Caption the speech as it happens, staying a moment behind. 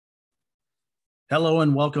Hello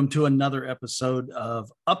and welcome to another episode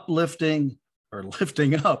of Uplifting or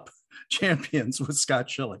Lifting Up Champions with Scott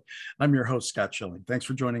Schilling. I'm your host, Scott Schilling. Thanks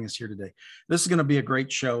for joining us here today. This is going to be a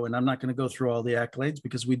great show, and I'm not going to go through all the accolades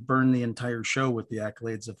because we'd burn the entire show with the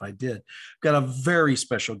accolades if I did. Got a very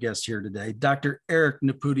special guest here today, Dr. Eric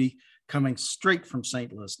Nepute, coming straight from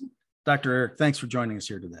St. Louis. Dr. Eric, thanks for joining us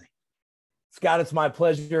here today. Scott, it's my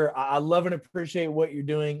pleasure. I love and appreciate what you're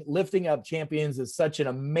doing. Lifting Up Champions is such an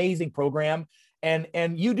amazing program.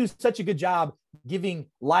 And you do such a good job giving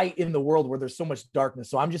light in the world where there's so much darkness.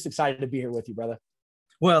 So I'm just excited to be here with you, brother.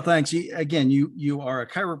 Well, thanks. Again, you are a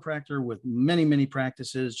chiropractor with many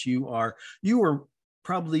practices. You were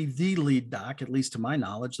probably the lead doc, at least to my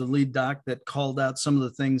knowledge, the lead doc that called out some of the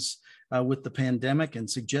things with the pandemic and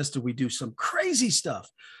suggested we do some crazy stuff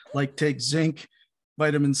like take zinc,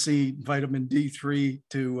 vitamin C, vitamin D3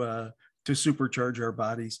 to supercharge our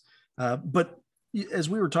bodies. But as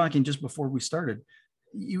we were talking just before we started,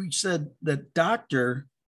 you said that doctor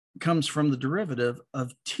comes from the derivative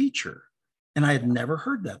of teacher. And I had never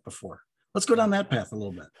heard that before. Let's go down that path a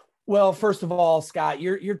little bit. Well, first of all, Scott,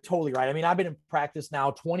 you're totally right. I mean, I've been in practice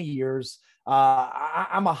now 20 years.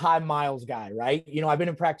 I'm a high miles guy, right? I've been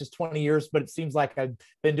in practice 20 years, but it seems like I've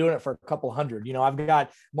been doing it for a couple hundred. I've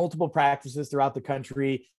got multiple practices throughout the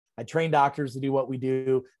country. I train doctors to do what we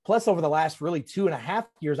do. Plus, over the last really 2.5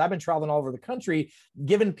 years, I've been traveling all over the country,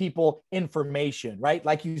 giving people information, right?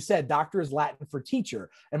 Like you said, doctor is Latin for teacher.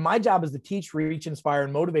 And my job is to teach, reach, inspire,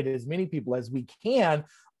 and motivate as many people as we can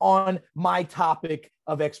on my topic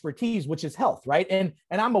of expertise, which is health, right? And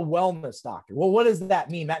I'm a wellness doctor. Well, what does that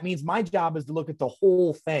mean? That means my job is to look at the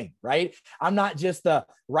whole thing, right? I'm not just the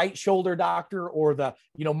right shoulder doctor or the,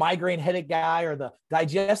 migraine headache guy or the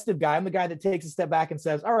digestive guy. I'm the guy that takes a step back and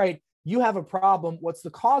says, all right, you have a problem. What's the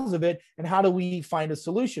cause of it? And how do we find a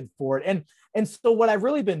solution for it? And so what I've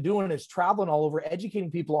really been doing is traveling all over, educating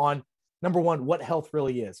people on, number one, what health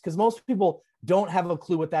really is, because most people don't have a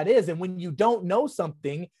clue what that is. And when you don't know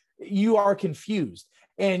something, you are confused.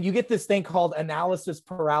 And you get this thing called analysis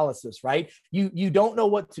paralysis, right? You don't know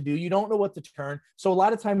what to do. You don't know what to turn. So a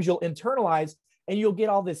lot of times you'll internalize and you'll get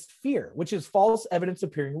all this fear, which is false evidence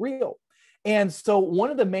appearing real. And so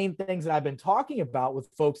one of the main things that I've been talking about with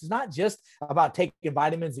folks is not just about taking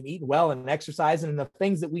vitamins and eating well and exercising and the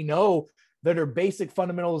things that we know that are basic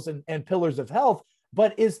fundamentals and pillars of health,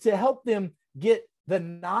 but is to help them get the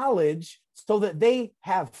knowledge so that they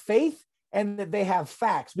have faith and that they have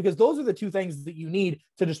facts, because those are the two things that you need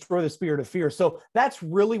to destroy the spirit of fear. So that's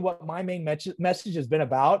really what my main message has been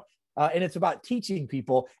about. And it's about teaching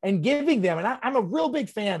people and giving them. And I'm a real big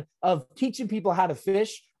fan of teaching people how to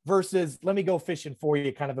fish versus let me go fishing for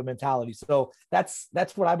you kind of a mentality. So that's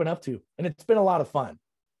what I've been up to. And it's been a lot of fun.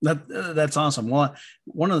 That's awesome. Well,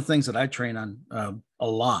 one of the things that I train on a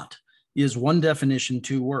lot is one definition,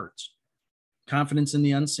 2 words. Confidence in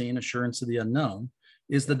the unseen, assurance of the unknown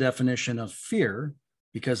is the definition of fear,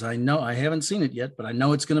 because I know I haven't seen it yet, but I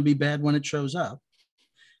know it's going to be bad when it shows up.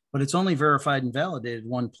 But it's only verified and validated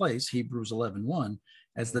one place, Hebrews 11:1,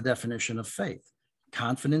 as the definition of faith.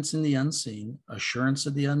 Confidence in the unseen, assurance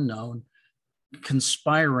of the unknown,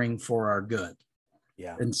 conspiring for our good.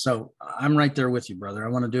 Yeah. And so I'm right there with you, brother. I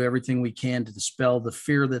want to do everything we can to dispel the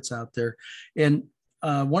fear that's out there. And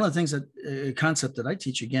one of the things a concept that I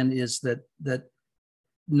teach again is that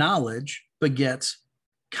knowledge begets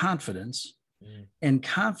confidence, and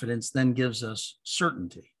confidence then gives us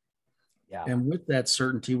certainty. Yeah. And with that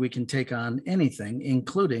certainty, we can take on anything,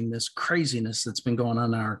 including this craziness that's been going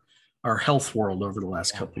on in our health world over the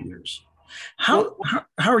last couple of years. How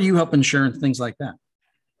are you helping share things like that?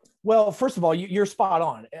 Well, first of all, you're spot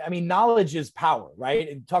on. I mean, knowledge is power, right?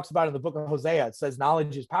 It talks about in the book of Hosea, it says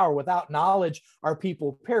knowledge is power. Without knowledge, our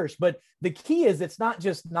people perish. But the key is it's not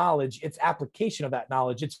just knowledge, it's application of that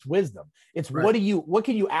knowledge. It's wisdom. It's right. What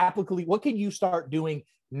can you start doing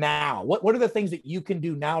now? What are the things that you can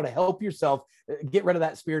do now to help yourself get rid of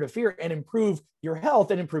that spirit of fear and improve your health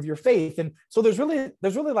and improve your faith? And so there's really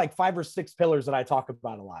like 5 or 6 pillars that I talk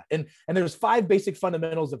about a lot. And there's 5 basic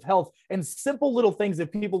fundamentals of health and simple little things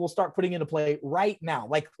that people will start putting into play right now,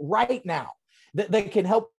 that can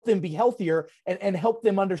help them be healthier and help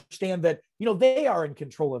them understand that, they are in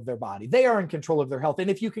control of their body. They are in control of their health. And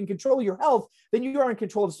if you can control your health, then you are in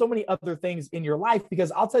control of so many other things in your life.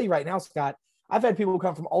 Because I'll tell you right now, Scott, I've had people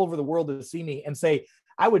come from all over the world to see me and say,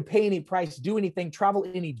 I would pay any price, do anything, travel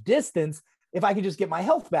any distance if I could just get my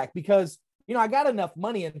health back, because, I got enough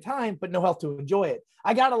money and time, but no health to enjoy it.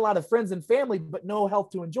 I got a lot of friends and family, but no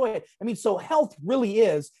health to enjoy it. I mean, so health really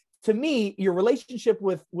is to me, your relationship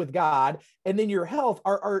with God and then your health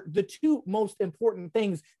are the two most important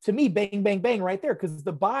things to me, bang, bang, bang, right there, because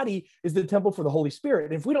the body is the temple for the Holy Spirit.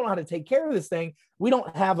 And if we don't know how to take care of this thing, we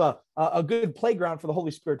don't have a good playground for the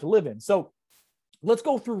Holy Spirit to live in. So let's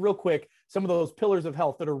go through real quick some of those pillars of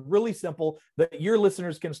health that are really simple that your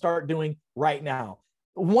listeners can start doing right now.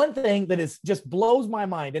 One thing that is just blows my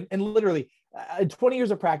mind, and literally 20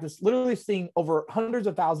 years of practice, literally seeing over hundreds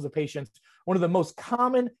of thousands of patients, one of the most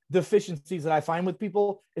common deficiencies that I find with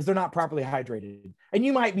people is they're not properly hydrated. And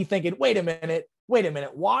you might be thinking, wait a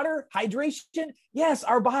minute, water, hydration? Yes,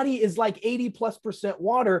 our body is like 80+%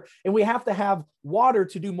 water, and we have to have water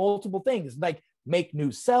to do multiple things, like make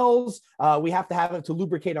new cells. We have to have it to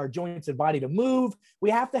lubricate our joints and body to move. We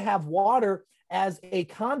have to have water as a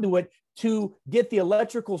conduit to get the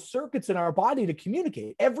electrical circuits in our body to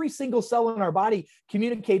communicate. Every single cell in our body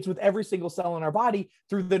communicates with every single cell in our body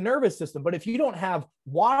through the nervous system. But if you don't have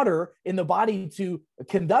water in the body to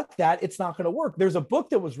conduct that, it's not going to work. There's a book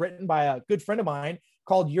that was written by a good friend of mine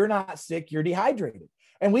called You're Not Sick, You're Dehydrated.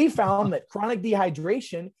 And we found that chronic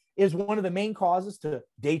dehydration is one of the main causes to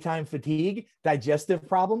daytime fatigue, digestive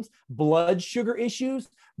problems, blood sugar issues,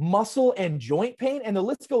 muscle and joint pain, and the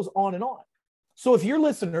list goes on and on. So if your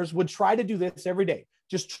listeners would try to do this every day,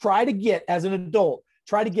 just try to get, as an adult,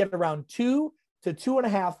 try to get around 2 to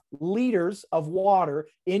 2.5 liters of water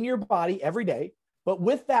in your body every day. But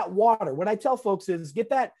with that water, what I tell folks is get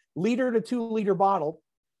that liter to 2 liter bottle,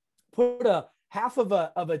 put a half of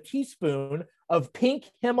a teaspoon of pink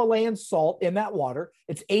Himalayan salt in that water.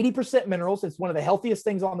 It's 80% minerals. It's one of the healthiest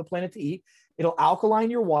things on the planet to eat. It'll alkaline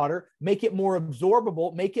your water, make it more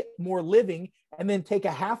absorbable, make it more living, and then take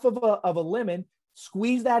a half of a lemon,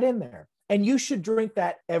 squeeze that in there. And you should drink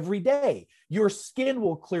that every day. Your skin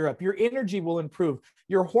will clear up. Your energy will improve.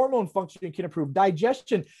 Your hormone function can improve.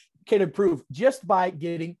 Digestion can improve just by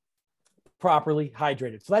getting properly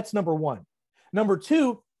hydrated. So that's number one. Number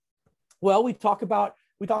two, well, we talk about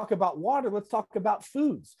water. Let's talk about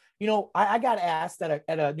foods. You know, I got asked at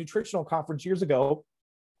a nutritional conference years ago,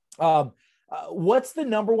 what's the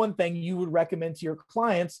number one thing you would recommend to your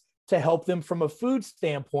clients to help them from a food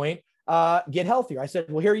standpoint get healthier? I said,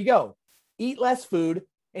 well, here you go. Eat less food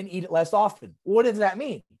and eat it less often. What does that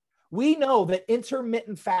mean? We know that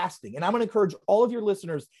intermittent fasting, and I'm going to encourage all of your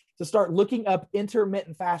listeners to start looking up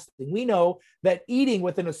intermittent fasting. We know that eating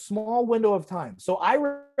within a small window of time. So I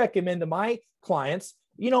recommend to my clients,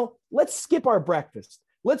 you know, let's skip our breakfast.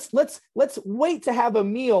 Let's wait to have a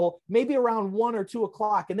meal, maybe around 1 or 2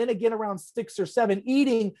 o'clock, and then again around 6 or 7,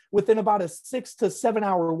 eating within about a 6 to 7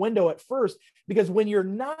 hour window at first. Because when you're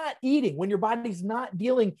not eating, when your body's not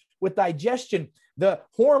dealing with digestion, the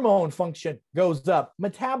hormone function goes up,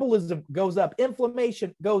 metabolism goes up,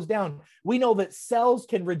 inflammation goes down. We know that cells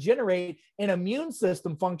can regenerate and immune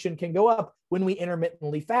system function can go up when we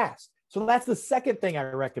intermittently fast. So that's the second thing I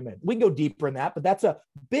recommend. We can go deeper in that, but that's a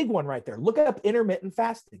big one right there. Look up intermittent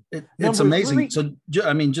fasting. It's amazing. So,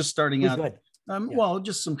 I mean, just starting out, Yeah. Well,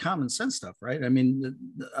 just some common sense stuff, right? I mean,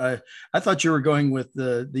 I thought you were going with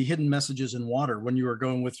the hidden messages in water when you were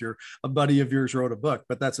going with a buddy of yours wrote a book,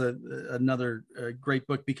 but that's another great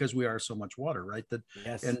book because we are so much water, right?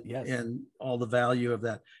 And all the value of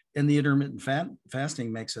that. And the intermittent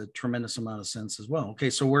fasting makes a tremendous amount of sense as well. Okay,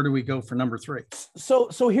 so where do we go for number 3? So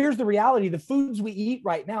here's the reality. The foods we eat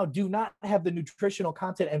right now do not have the nutritional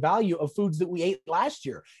content and value of foods that we ate last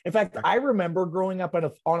year. In fact, I remember growing up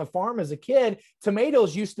on a farm as a kid,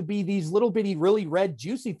 tomatoes used to be these little bitty, really red,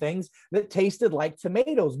 juicy things that tasted like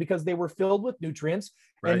tomatoes because they were filled with nutrients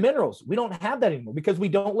and minerals. We don't have that anymore because we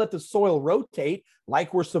don't let the soil rotate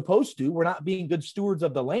like we're supposed to. We're not being good stewards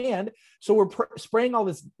of the land. So we're spraying all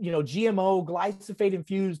this, GMO, glyphosate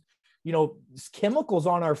infused, chemicals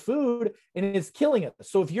on our food, and it's killing us.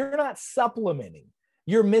 So if you're not supplementing,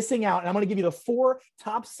 you're missing out. And I'm going to give you the 4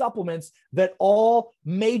 top supplements that all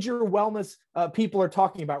major wellness people are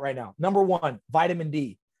talking about right now. Number 1, vitamin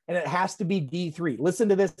D, and it has to be D3. Listen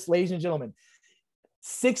to this, ladies and gentlemen.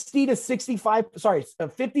 50 to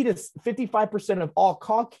 55% of all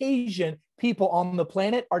Caucasian people on the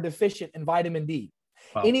planet are deficient in vitamin D.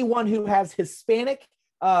 Wow. Anyone who has Hispanic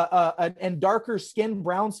and darker skin,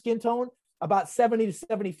 brown skin tone, about 70 to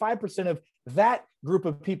 75% of that group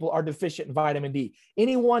of people are deficient in vitamin D.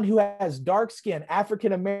 Anyone who has dark skin,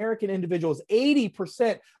 African-American individuals,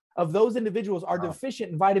 80% of those individuals are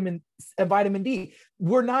deficient in vitamin D.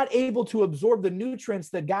 We're not able to absorb the nutrients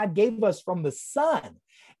that God gave us from the sun.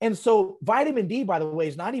 And so vitamin D, by the way,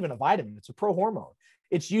 is not even a vitamin. It's a prohormone.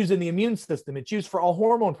 It's used in the immune system. It's used for all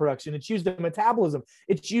hormone production. It's used in metabolism.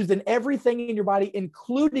 It's used in everything in your body,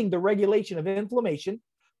 including the regulation of inflammation.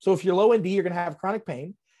 So if you're low in D, you're going to have chronic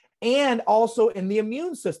pain. and also in the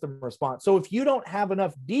immune system response. So if you don't have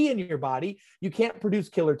enough D in your body, you can't produce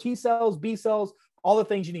killer T cells, B cells, all the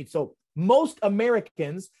things you need. So most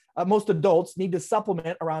Americans, most adults need to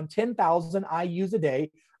supplement around 10,000 IUs a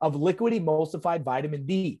day of liquid emulsified vitamin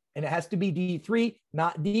D. And it has to be D3,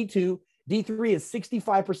 not D2. D3 is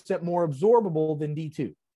 65% more absorbable than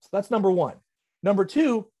D2. So that's number one. Number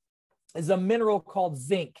two is a mineral called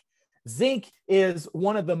zinc. Zinc is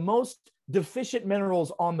one of the most deficient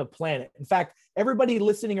minerals on the planet. In fact, everybody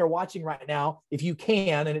listening or watching right now, if you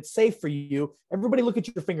can, and it's safe for you, everybody look at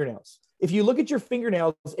your fingernails. If you look at your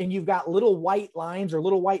fingernails and you've got little white lines or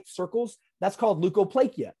little white circles, that's called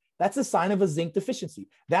leukoplakia. That's a sign of a zinc deficiency.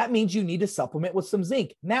 That means you need to supplement with some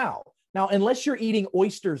zinc. Now, unless you're eating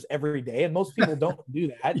oysters every day, and most people don't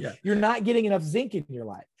do that, Yeah. You're not getting enough zinc in your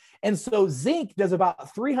life. And so zinc does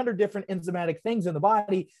about 300 different enzymatic things in the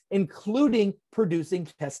body, including producing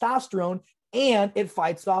testosterone, and it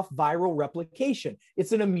fights off viral replication.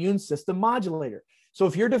 It's an immune system modulator. So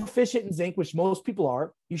if you're deficient in zinc, which most people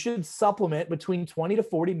are, you should supplement between 20 to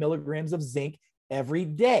 40 milligrams of zinc every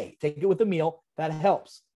day. Take it with a meal. That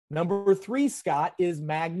helps. Number three, Scott, is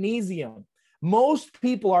magnesium. Most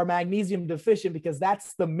people are magnesium deficient because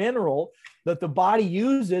that's the mineral that the body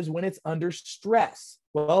uses when it's under stress.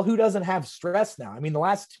 Well, who doesn't have stress now? I mean, the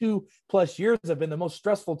last 2+ years have been the most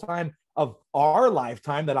stressful time of our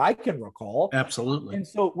lifetime that I can recall. Absolutely. And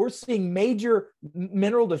so we're seeing major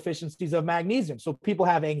mineral deficiencies of magnesium. So people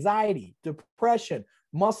have anxiety, depression,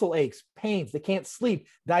 muscle aches, pains, they can't sleep,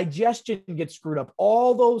 digestion gets screwed up.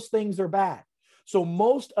 All those things are bad. So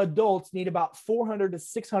most adults need about 400 to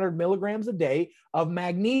 600 milligrams a day of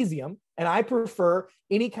magnesium. And I prefer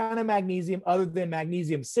any kind of magnesium other than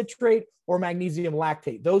magnesium citrate or magnesium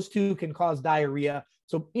lactate. Those two can cause diarrhea.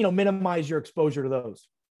 So, minimize your exposure to those.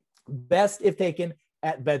 Best if taken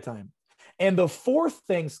at bedtime. And the fourth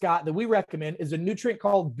thing, Scott, that we recommend is a nutrient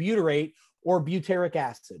called butyrate or butyric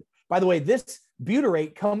acid. By the way, this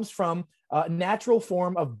butyrate comes from a natural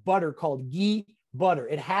form of butter called ghee butter.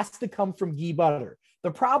 It has to come from ghee butter.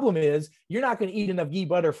 The problem is you're not going to eat enough ghee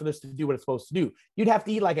butter for this to do what it's supposed to do. You'd have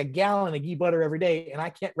to eat like a gallon of ghee butter every day, and I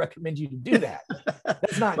can't recommend you to do that.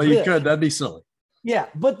 That's not well, good. You could. That'd be silly. Yeah,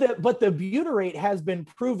 but the butyrate has been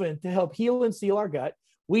proven to help heal and seal our gut.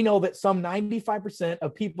 We know that some 95%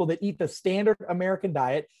 of people that eat the standard American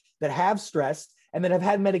diet that have stress and that have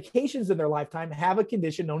had medications in their lifetime have a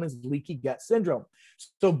condition known as leaky gut syndrome.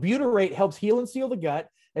 So butyrate helps heal and seal the gut.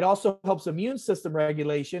 It also helps immune system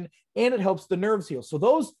regulation, and it helps the nerves heal. So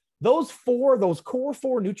those core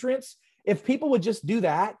four nutrients, if people would just do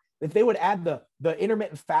that, if they would add the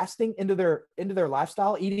intermittent fasting into their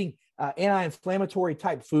lifestyle, eating anti-inflammatory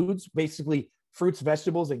type foods, basically fruits,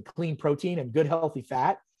 vegetables, and clean protein and good healthy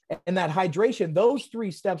fat, and that hydration, those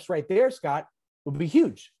three steps right there, Scott, would be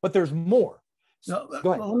huge. But there's more. So,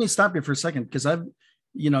 go ahead. Well, let me stop you for a second, because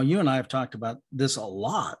you and I have talked about this a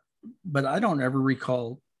lot, but I don't ever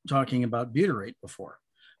recall talking about butyrate before.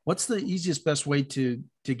 What's the easiest, best way to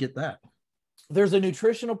get that? There's a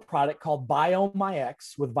nutritional product called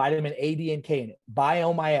BioMyX with vitamin A, D, and K in it.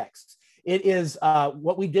 BioMyX. It is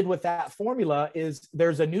what we did with that formula is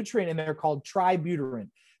there's a nutrient in there called tributyrin.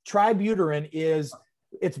 Tributyrin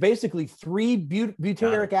it's basically three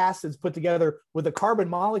butyric acids put together with a carbon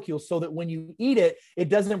molecule so that when you eat it, it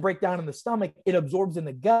doesn't break down in the stomach. It absorbs in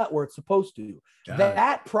the gut where it's supposed to.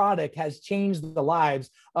 That product has changed the lives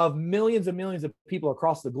of millions and millions of people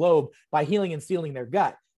across the globe by healing and sealing their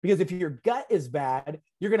gut. Because if your gut is bad,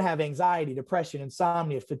 you're going to have anxiety, depression,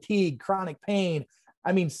 insomnia, fatigue, chronic pain.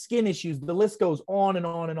 I mean, skin issues, the list goes on and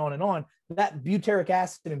on and on and on. That butyric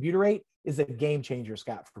acid and butyrate is a game changer,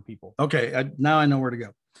 Scott, for people. Okay. Now I know where to go.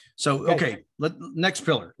 So, okay. Next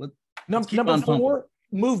pillar. Number four,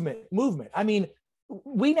 movement. I mean,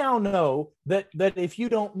 we now know that if you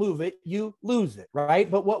don't move it, you lose it, right?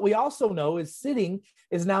 But what we also know is sitting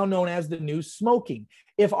is now known as the new smoking.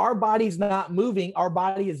 If our body's not moving, our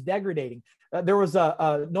body is degrading. There was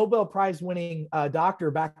a Nobel Prize winning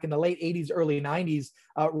doctor back in the late 80s, early 90s,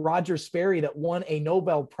 Roger Sperry, that won a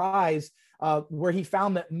Nobel Prize where he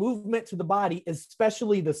found that movement to the body,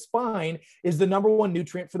 especially the spine, is the number one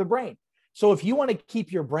nutrient for the brain. So if you want to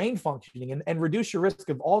keep your brain functioning and reduce your risk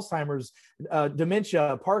of Alzheimer's,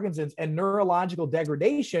 dementia, Parkinson's, and neurological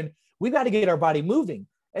degradation, we've got to get our body moving.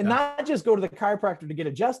 And not just go to the chiropractor to get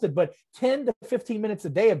adjusted, but 10 to 15 minutes a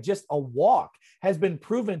day of just a walk has been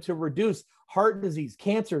proven to reduce heart disease,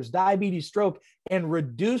 cancers, diabetes, stroke, and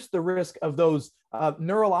reduce the risk of those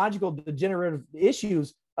neurological degenerative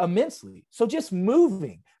issues immensely. So just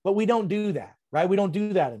moving, but we don't do that, right? We don't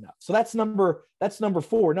do that enough. So that's number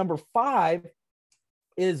four. Number five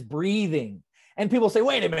is breathing. And people say,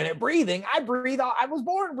 wait a minute, breathing, I breathe, I was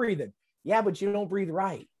born breathing. Yeah, but you don't breathe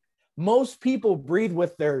right. Most people breathe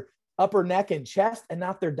with their upper neck and chest and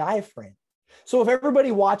not their diaphragm. So if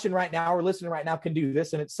everybody watching right now or listening right now can do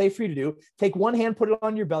this, and it's safe for you to do, take one hand, put it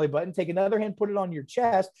on your belly button, take another hand, put it on your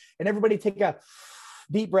chest, and everybody take a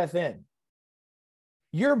deep breath in.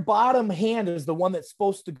 Your bottom hand is the one that's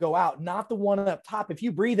supposed to go out, not the one up top. If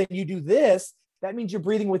you breathe and you do this, that means you're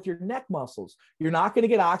breathing with your neck muscles. You're not going to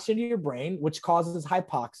get oxygen to your brain, which causes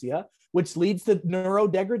hypoxia, which leads to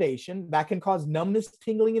neurodegradation. That can cause numbness,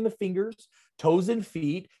 tingling in the fingers, toes, and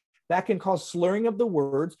feet. That can cause slurring of the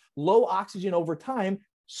words. Low oxygen over time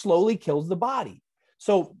slowly kills the body.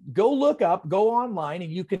 So go look up, go online,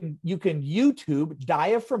 and you can YouTube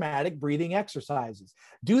diaphragmatic breathing exercises.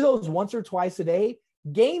 Do those once or twice a day.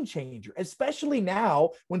 Game changer, especially now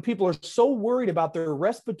when people are so worried about their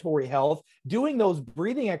respiratory health. Doing those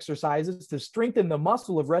breathing exercises to strengthen the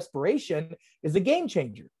muscle of respiration is a game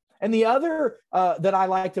changer. And the other that I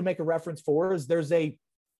like to make a reference for is there's a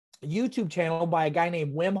YouTube channel by a guy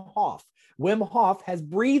named Wim Hof. Wim Hof has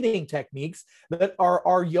breathing techniques that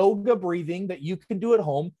are yoga breathing that you can do at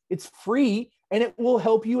home. It's free and it will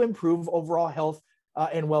help you improve overall health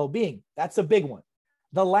and well-being. That's a big one.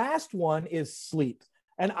 The last one is sleep.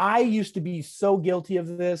 And I used to be so guilty of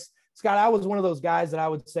this. Scott, I was one of those guys that I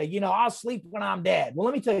would say, I'll sleep when I'm dead. Well,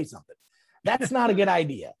 let me tell you something. That's not a good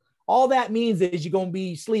idea. All that means is you're going to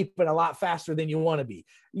be sleeping a lot faster than you want to be.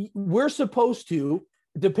 We're supposed to,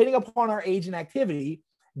 depending upon our age and activity,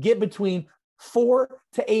 get between 5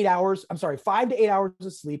 to 8 hours of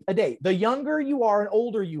sleep a day. The younger you are and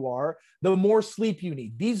older you are, the more sleep you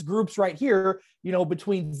need. These groups right here,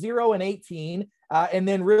 between 0 and 18, and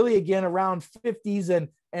then really again around 50s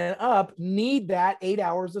and up, need that 8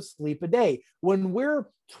 hours of sleep a day. When we're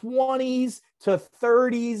 20s to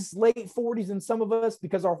 30s, late 40s, and some of us,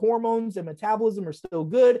 because our hormones and metabolism are still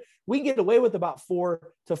good, we can get away with about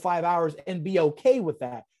 4 to 5 hours and be okay with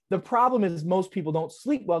that. The problem is most people don't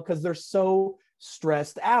sleep well because they're so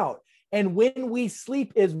stressed out. And when we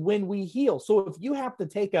sleep is when we heal. So if you have to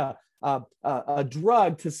take a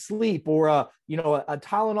drug to sleep or a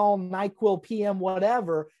Tylenol, NyQuil, PM,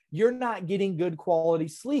 whatever, you're not getting good quality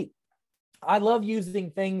sleep. I love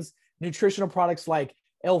using nutritional products like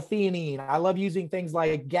L-theanine. I love using things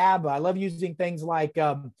like GABA. I love using things like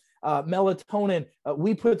melatonin.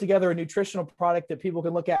 We put together a nutritional product that people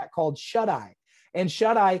can look at called Shut-Eye. And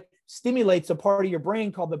Shut-Eye stimulates a part of your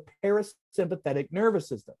brain called the parasympathetic nervous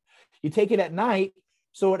system. You take it at night,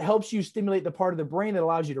 so it helps you stimulate the part of the brain that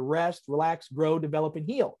allows you to rest, relax, grow, develop, and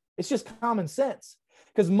heal. It's just common sense.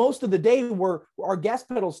 Because most of the day, our gas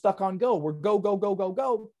pedal's stuck on go. We're go, go, go, go,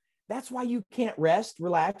 go. That's why you can't rest,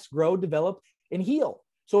 relax, grow, develop, and heal.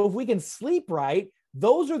 So if we can sleep right,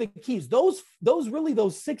 those are the keys. Those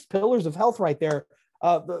 6 pillars of health right there,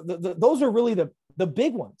 those are really the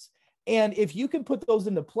big ones. And if you can put those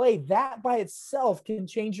into play, that by itself can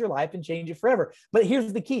change your life and change it forever. But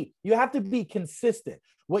here's the key. You have to be consistent.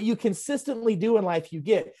 What you consistently do in life, you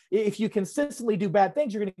get. If you consistently do bad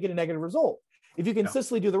things, you're going to get a negative result. If you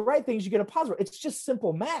consistently do the right things, you get a positive. It's just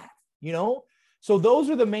simple math, So those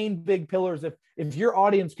are the main big pillars. If your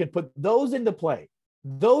audience can put those into play,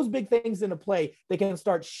 those big things into play, they can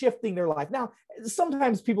start shifting their life. Now,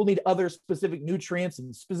 sometimes people need other specific nutrients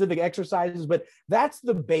and specific exercises, but that's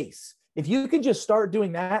the base. If you can just start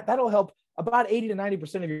doing that, that'll help about 80 to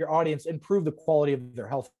 90% of your audience improve the quality of their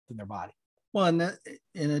health in their body. Well, and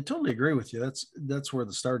I totally agree with you. That's where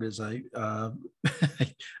the start is. I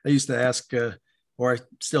used to ask, or I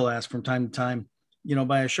still ask from time to time,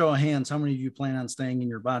 by a show of hands, how many of you plan on staying in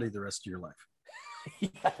your body the rest of your life? Yeah,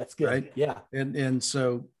 that's good. Right? Yeah. And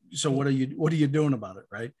so what are you doing about it?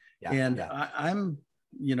 Right. Yeah, and yeah. I'm,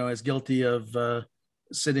 as guilty of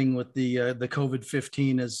sitting with the COVID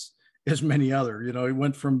 15 as many other, it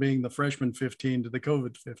went from being the freshman 15 to the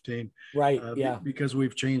COVID 15. Right. Yeah. Because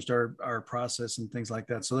we've changed our process and things like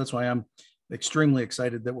that. So that's why I'm extremely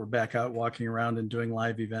excited that we're back out walking around and doing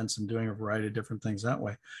live events and doing a variety of different things that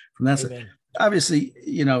way. From that side, obviously,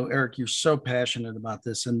 Eric, you're so passionate about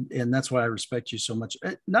this, and that's why I respect you so much.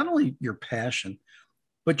 Not only your passion,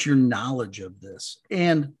 but your knowledge of this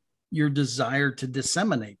and your desire to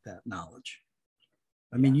disseminate that knowledge.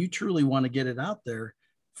 I mean, you truly want to get it out there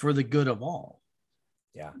for the good of all.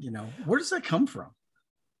 Yeah. Where does that come from?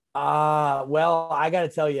 Well, I got to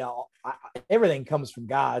tell you, everything comes from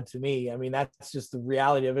God to me. I mean, that's just the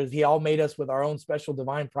reality of it. He all made us with our own special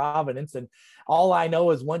divine providence. And all I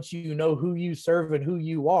know is once you know who you serve and who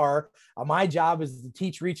you are, my job is to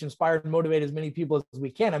teach, reach, inspire, and motivate as many people as we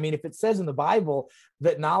can. I mean, if it says in the Bible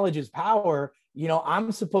that knowledge is power,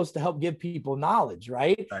 I'm supposed to help give people knowledge,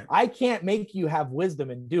 right? Right. I can't make you have wisdom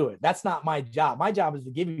and do it. That's not my job. My job is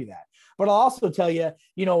to give you that. But I'll also tell you,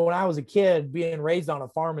 when I was a kid being raised on a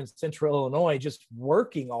farm in central Illinois, just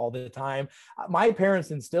working all the time, my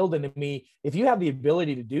parents instilled into me, if you have the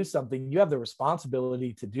ability to do something, you have the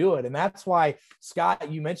responsibility to do it. And that's why,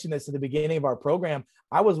 Scott, you mentioned this at the beginning of our program.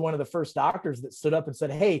 I was one of the first doctors that stood up and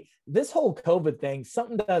said, hey, this whole COVID thing,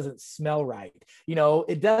 something doesn't smell right.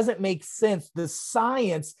 It doesn't make sense. The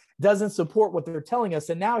science doesn't support what they're telling us.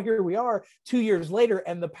 And now here we are 2 years later,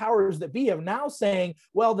 and the powers that be have now saying,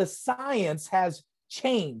 well, the science has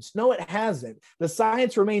changed. No, it hasn't. The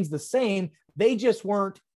science remains the same. They just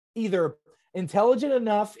weren't either intelligent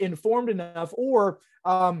enough, informed enough, or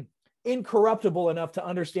incorruptible enough to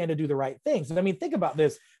understand to do the right things. And I mean, think about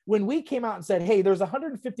this. When we came out and said, hey, there's a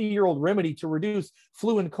 150-year-old remedy to reduce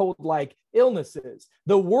flu and cold-like illnesses,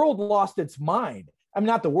 the world lost its mind. I mean,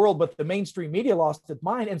 not the world, but the mainstream media lost its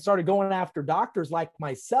mind and started going after doctors like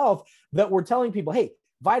myself that were telling people, hey,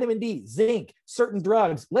 vitamin D, zinc, certain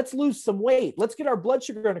drugs, let's lose some weight. Let's get our blood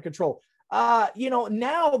sugar under control. Now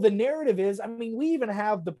the narrative is, I mean, we even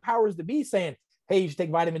have the powers that be saying, hey, you should take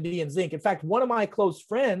vitamin D and zinc. In fact, one of my close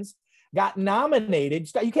friends got nominated.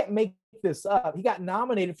 You can't make this up. He got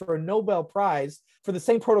nominated for a Nobel Prize for the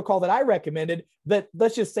same protocol that I recommended, that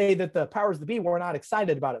let's just say that the powers that be were not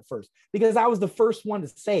excited about it first, because I was the first one to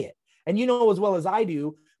say it. And as well as I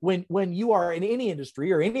do, when you are in any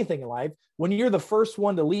industry or anything in life, when you're the first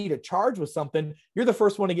one to lead a charge with something, you're the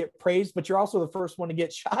first one to get praised, but you're also the first one to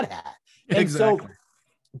get shot at. And exactly.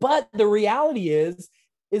 But the reality is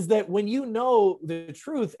that when you know the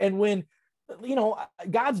truth, and when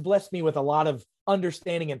God's blessed me with a lot of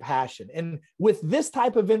understanding and passion. And with this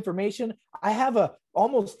type of information, I have a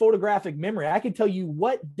almost photographic memory. I can tell you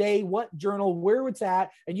what day, what journal, where it's at,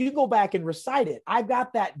 and you can go back and recite it. I've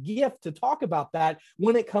got that gift to talk about that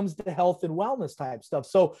when it comes to health and wellness type stuff.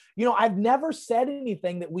 So, I've never said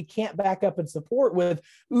anything that we can't back up and support with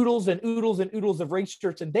oodles and oodles and oodles of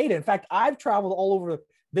research and data. In fact, I've traveled all over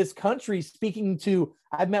this country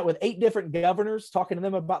I've met with 8 different governors, talking to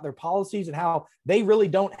them about their policies and how they really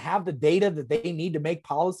don't have the data that they need to make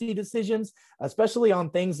policy decisions, especially on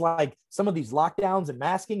things like some of these lockdowns and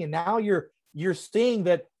masking. And now you're seeing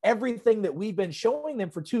that everything that we've been showing them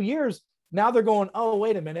for 2 years, now they're going, oh,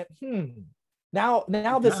 wait a minute. Now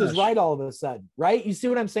this is right all of a sudden, right? You see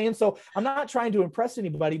what I'm saying? So I'm not trying to impress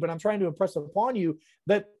anybody, but I'm trying to impress upon you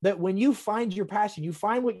that when you find your passion, you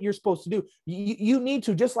find what you're supposed to do, you need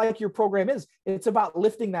to, just like your program is, it's about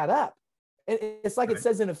lifting that up. It's like, right. It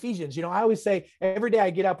says in Ephesians, I always say every day I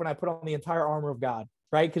get up and I put on the entire armor of God,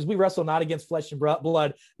 right? Because we wrestle not against flesh and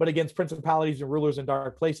blood, but against principalities and rulers in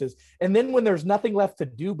dark places. And then when there's nothing left to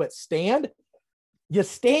do but stand, you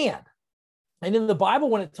stand. And in the Bible,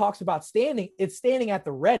 when it talks about standing, it's standing at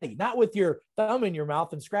the ready, not with your thumb in your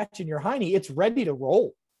mouth and scratching your hiney. It's ready to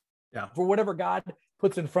roll for whatever God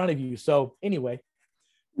puts in front of you. So anyway.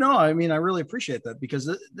 No, I mean, I really appreciate that, because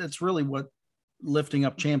that's really what lifting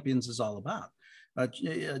up champions is all about.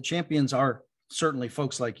 Champions are certainly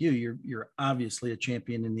folks like you. You're obviously a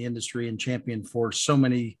champion in the industry and champion for so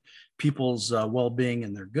many people's well-being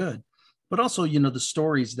and their good. But also, the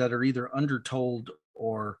stories that are either undertold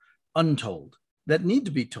or untold that need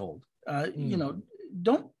to be told.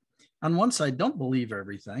 Don't, on one side, don't believe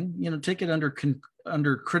everything. Take it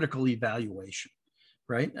under critical evaluation,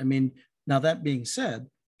 right? I mean, now that being said,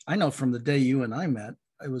 I know from the day you and I met,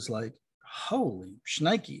 I was like, holy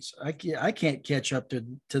shnikes, I can't catch up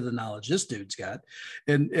to the knowledge this dude's got,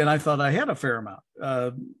 and I thought I had a fair amount.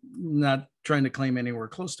 Not trying to claim anywhere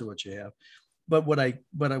close to what you have. But what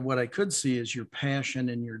I could see is your passion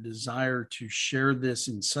and your desire to share this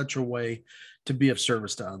in such a way to be of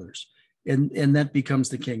service to others. And that becomes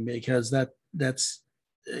the king, because that's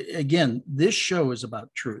again, this show is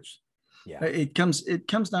about truth. Yeah. It comes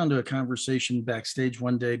down to a conversation backstage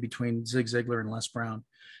one day between Zig Ziglar and Les Brown.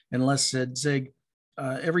 And Les said, Zig,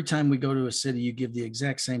 every time we go to a city, you give the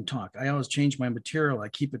exact same talk. I always change my material. I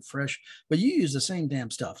keep it fresh, but you use the same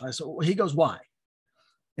damn stuff. I said, well, he goes, why?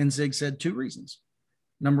 And Zig said 2 reasons.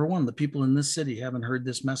 Number one, the people in this city haven't heard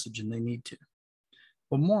this message and they need to.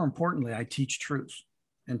 But more importantly, I teach truth,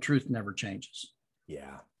 and truth never changes.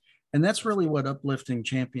 Yeah. And that's really what Uplifting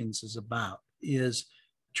Champions is about, is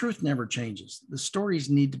truth never changes. The stories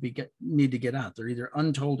need to get out. They're either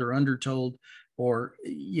untold or undertold, or,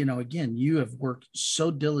 again, you have worked so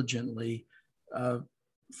diligently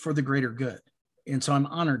for the greater good. And so I'm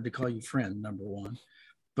honored to call you friend, number one,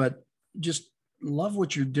 but just love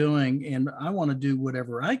what you're doing. And I want to do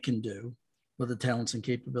whatever I can do with the talents and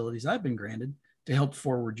capabilities I've been granted to help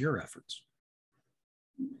forward your efforts.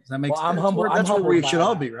 Does that make Well, I'm sense? humble. I'm That's where humbled we by should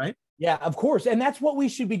all that. be, right? Yeah, of course. And that's what we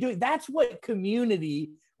should be doing. That's what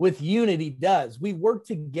community with unity does. We work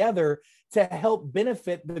together to help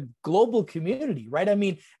benefit the global community, right? I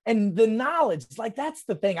mean, and the knowledge, like that's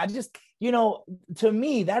the thing. I just, to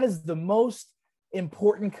me, that is the most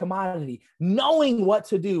important commodity, knowing what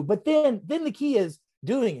to do. But then the key is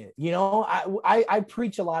doing it. I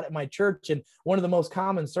preach a lot at my church, and one of the most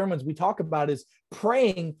common sermons we talk about is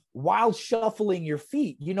praying while shuffling your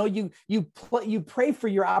feet. You pray for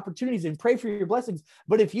your opportunities and pray for your blessings,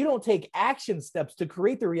 but if you don't take action steps to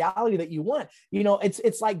create the reality that you want,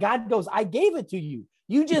 it's like God goes, I gave it to you,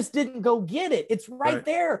 you just didn't go get it. It's right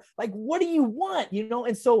there. Like, what do you want?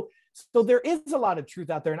 And so there is a lot of truth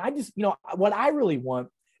out there. And I just, what I really want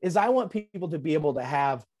is I want people to be able to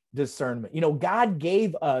have discernment. God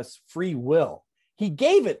gave us free will. He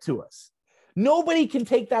gave it to us. Nobody can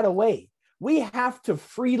take that away. We have to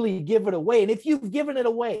freely give it away. And if you've given it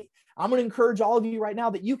away, I'm going to encourage all of you right now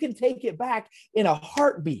that you can take it back in a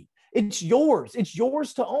heartbeat. It's yours. It's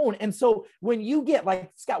yours to own. And so when you get,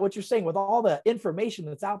 like Scott, what you're saying, with all the information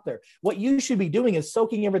that's out there, what you should be doing is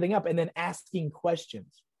soaking everything up and then asking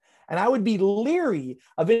questions. And I would be leery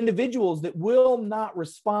of individuals that will not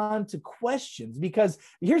respond to questions, because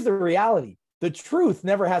here's the reality. The truth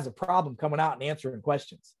never has a problem coming out and answering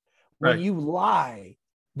questions. When you lie,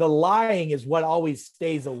 the lying is what always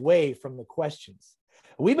stays away from the questions.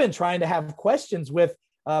 We've been trying to have questions with,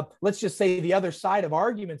 let's just say, the other side of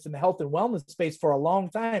arguments in the health and wellness space for a long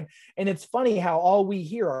time. And it's funny how all we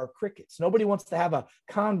hear are crickets. Nobody wants to have a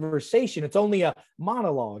conversation. It's only a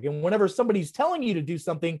monologue. And whenever somebody's telling you to do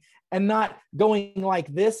something and not going like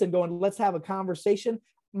this and going, let's have a conversation,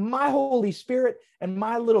 my Holy Spirit and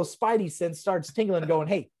my little spidey sense starts tingling and going,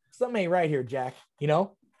 hey, something ain't right here, Jack,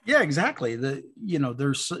 Yeah, exactly.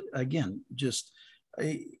 There's, again, just,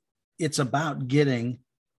 it's about getting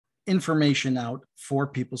information out for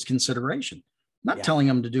people's consideration, not telling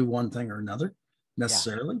them to do one thing or another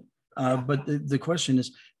necessarily. But the question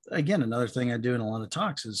is, again, another thing I do in a lot of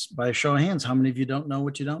talks is, by a show of hands, how many of you don't know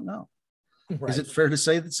what you don't know? Is it fair to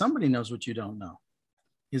say that somebody knows what you don't know?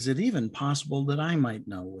 Is it even possible that I might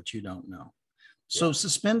know what you don't know? So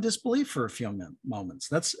suspend disbelief for a few moments.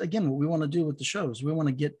 That's, again, what we want to do with the shows. We want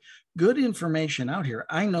to get good information out here.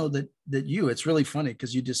 I know that it's really funny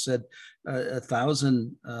because you just said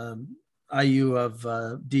 1,000 IU of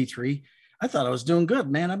D3. I thought I was doing good,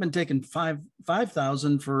 man. I've been taking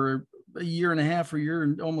 5,000 for a year and a half, or year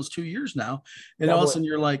and almost 2 years now. And all of a sudden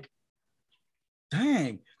you're like,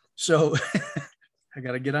 dang. So I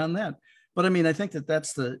got to get on that. But I mean, I think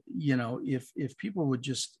that's if people would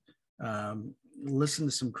just listen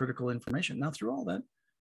to some critical information. Now, through all that,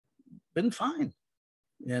 been fine,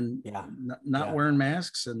 and not wearing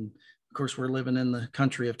masks, and of course we're living in the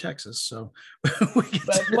country of Texas, so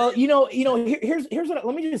well, here's what,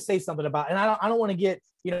 let me just say something about, and I don't want to get,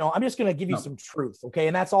 I'm just going to give you some truth, okay?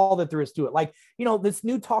 And that's all that there is to it. Like, this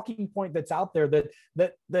new talking point that's out there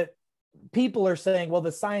that people are saying, well,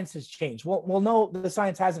 the science has changed. Well, no, the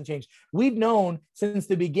science hasn't changed. We've known since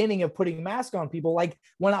the beginning of putting masks on people. Like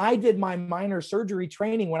when I did my minor surgery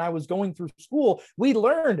training, when I was going through school, we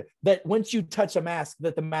learned that once you touch a mask,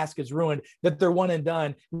 that the mask is ruined, that they're one and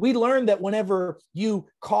done. We learned that whenever you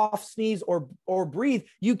cough, sneeze, or breathe,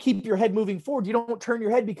 you keep your head moving forward. You don't turn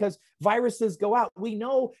your head because viruses go out. We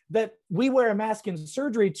know that we wear a mask in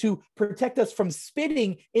surgery to protect us from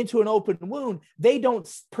spitting into an open wound. They don't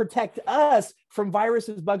protect us from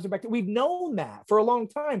viruses, bugs, or bacteria. We've known that for a long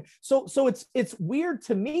time. So it's weird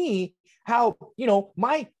to me how,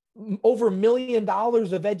 my over $1 million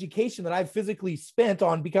of education that I've physically spent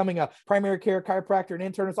on becoming a primary care chiropractor and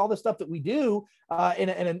internist, all the stuff that we do in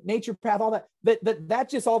a nature path, all that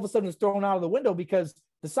just all of a sudden is thrown out of the window because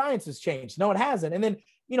the science has changed. No, it hasn't. And then,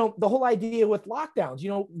 the whole idea with lockdowns,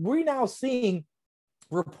 we're now seeing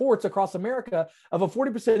reports across America of a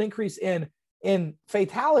 40% increase in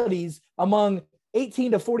fatalities among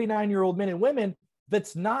 18 to 49-year-old men and women.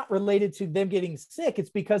 That's not related to them getting sick. It's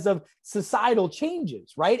because of societal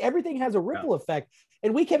changes, right? Everything has a ripple effect.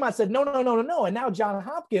 And we came out and said, no. And now John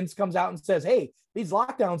Hopkins comes out and says, hey, these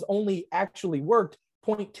lockdowns only actually worked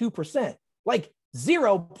 0.2%. Like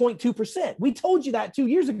 0.2%. We told you that 2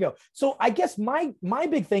 years ago. So I guess my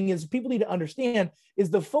big thing is people need to understand is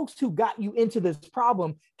the folks who got you into this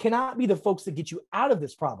problem cannot be the folks that get you out of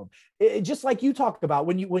this problem. Just like you talked about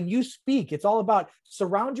when you speak, it's all about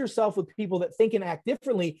surround yourself with people that think and act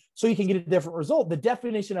differently so you can get a different result. The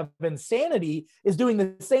definition of insanity is doing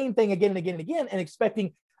the same thing again and again and again and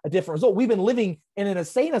expecting a different result. We've been living in an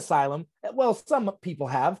insane asylum. Well, some people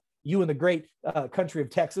have. you in the great country of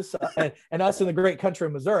Texas and us in the great country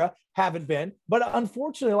of Missouri haven't been. But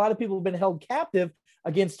unfortunately, a lot of people have been held captive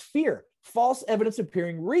against fear, false evidence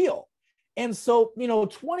appearing real. And so,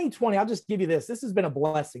 2020, I'll just give you this. This has been a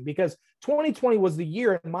blessing because 2020 was the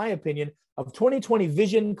year, in my opinion, of 2020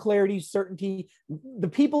 vision, clarity, certainty. The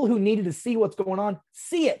people who needed to see what's going on,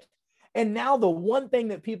 see it. And now the one thing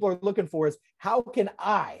that people are looking for is how can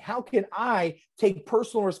I take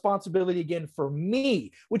personal responsibility again for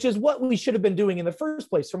me, which is what we should have been doing in the first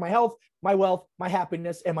place for my health, my wealth, my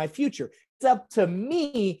happiness, and my future. It's up to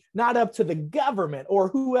me, not up to the government or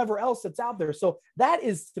whoever else that's out there. So that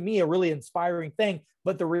is to me a really inspiring thing.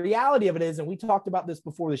 But the reality of it is, and we talked about this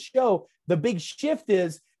before the show, the big shift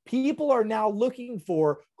is people are now looking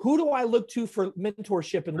for, who do I look to for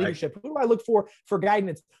mentorship and leadership? Right. Who do I look for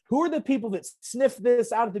guidance? Who are the people that sniffed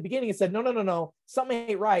this out at the beginning and said, no, something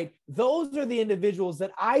ain't right? Those are the individuals that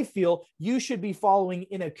I feel you should be following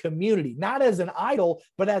in a community, not as an idol,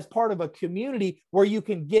 but as part of a community where you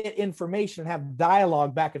can get information and have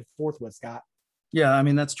dialogue back and forth with, Scott. Yeah, I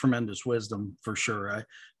mean, that's tremendous wisdom for sure. I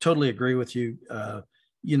totally agree with you.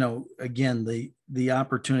 Again, the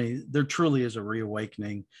opportunity, there truly is a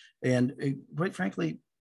reawakening. And quite frankly,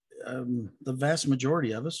 the vast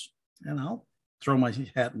majority of us, and I'll throw my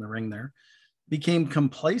hat in the ring there, became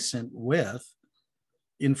complacent with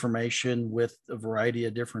information, with a variety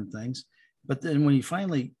of different things. But then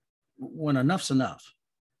when enough's enough,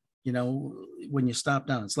 when you stop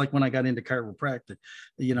down, it's like when I got into chiropractic,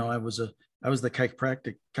 I was the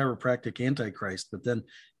chiropractic antichrist. But then,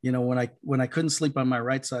 when I couldn't sleep on my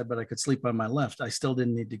right side, but I could sleep on my left, I still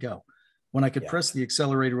didn't need to go. When I could press the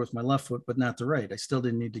accelerator with my left foot, but not the right, I still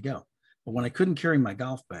didn't need to go. But when I couldn't carry my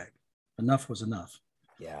golf bag, enough was enough.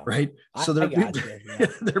 Yeah. Right. So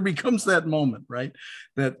there becomes that moment, right?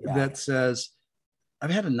 That says, I've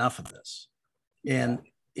had enough of this. And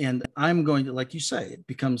I'm going to, like you say,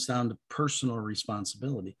 it comes down to personal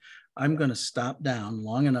responsibility. I'm going to stop down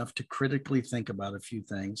long enough to critically think about a few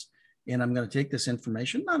things. And I'm going to take this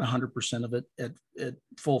information, not 100% of it at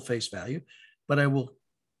full face value, but I will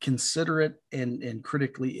consider it and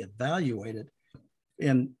critically evaluate it.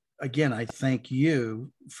 And again, I thank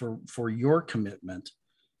you for your commitment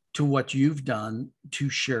to what you've done to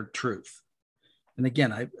share truth. And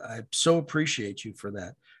again, I so appreciate you for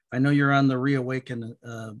that. I know you're on the Reawaken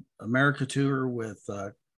America tour with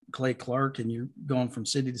Clay Clark, and you're going from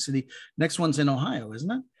city to city. Next one's in Ohio,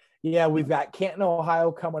 isn't it? Yeah, we've got Canton,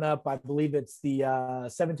 Ohio coming up. I believe it's the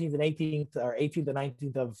 17th and 18th or 18th and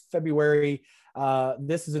 19th of February.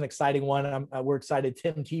 This is an exciting one. We're excited.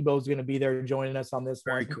 Tim Tebow is going to be there joining us on this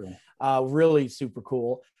one. Very cool. Really super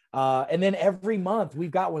cool. And then every month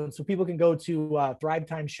we've got one. So people can go to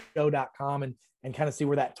thrivetimeshow.com and kind of see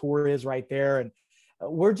where that tour is right there. And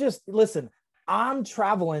listen, I'm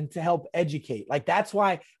traveling to help educate. Like, that's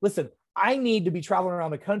why, listen, I need to be traveling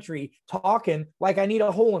around the country talking like I need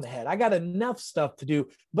a hole in the head. I got enough stuff to do.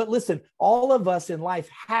 But listen, all of us in life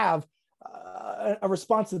have a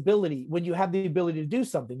responsibility when you have the ability to do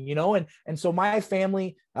something, and so my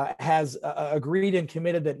family has agreed and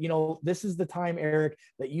committed that, this is the time, Eric,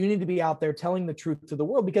 that you need to be out there telling the truth to the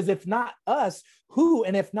world, because if not us, who?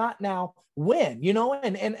 And if not now, when?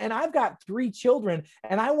 And I've got 3 children,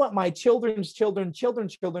 and I want my children's children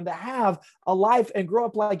to have a life and grow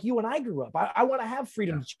up like you and I grew up. I want to have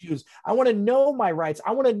freedom to choose. I want to know my rights.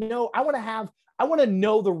 I want to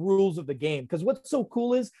know the rules of the game, because what's so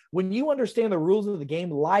cool is when you understand the rules of the game,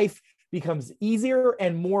 life becomes easier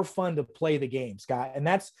and more fun to play the game, Scott. And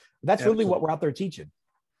that's really what we're out there teaching.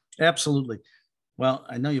 Absolutely. Well,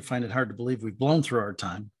 I know you find it hard to believe we've blown through our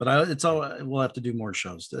time, but we'll have to do more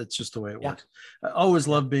shows. It's just the way it works. I always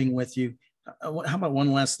love being with you. How about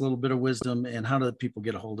one last little bit of wisdom, and how do people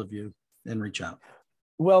get a hold of you and reach out?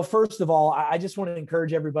 Well, first of all, I just want to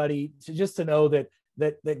encourage everybody to know that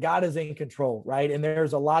God is in control, right? And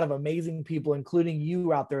there's a lot of amazing people, including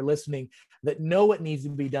you out there listening, that know what needs to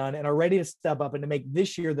be done and are ready to step up and to make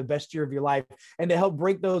this year the best year of your life, and to help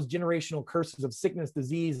break those generational curses of sickness,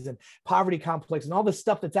 disease, and poverty complex, and all the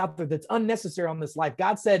stuff that's out there that's unnecessary on this life.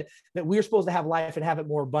 God said that we're supposed to have life and have it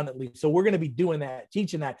more abundantly. So we're going to be doing that,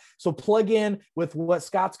 teaching that. So plug in with what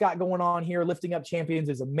Scott's got going on here. Lifting Up Champions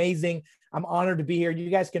is amazing. I'm honored to be here. You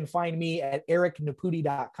guys can find me at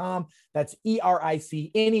ericnepute.com. That's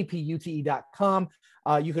ERICNEPUTE.com.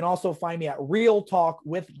 You can also find me at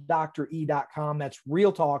realtalkwithdre.com. That's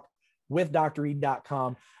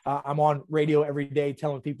realtalkwithdre.com. I'm on radio every day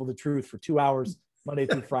telling people the truth for 2 hours, Monday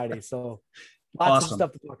through Friday. So lots of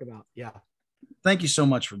stuff to talk about. Yeah. Thank you so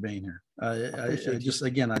much for being here.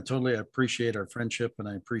 I totally appreciate our friendship, and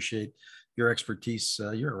I appreciate your expertise.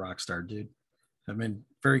 You're a rock star, dude. I mean,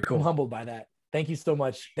 very cool. I'm humbled by that. Thank you so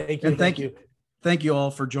much. Thank you. And thank you. Thank you all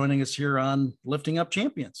for joining us here on Lifting Up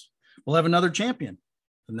Champions. We'll have another champion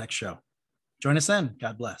the next show. Join us then.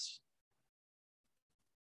 God bless.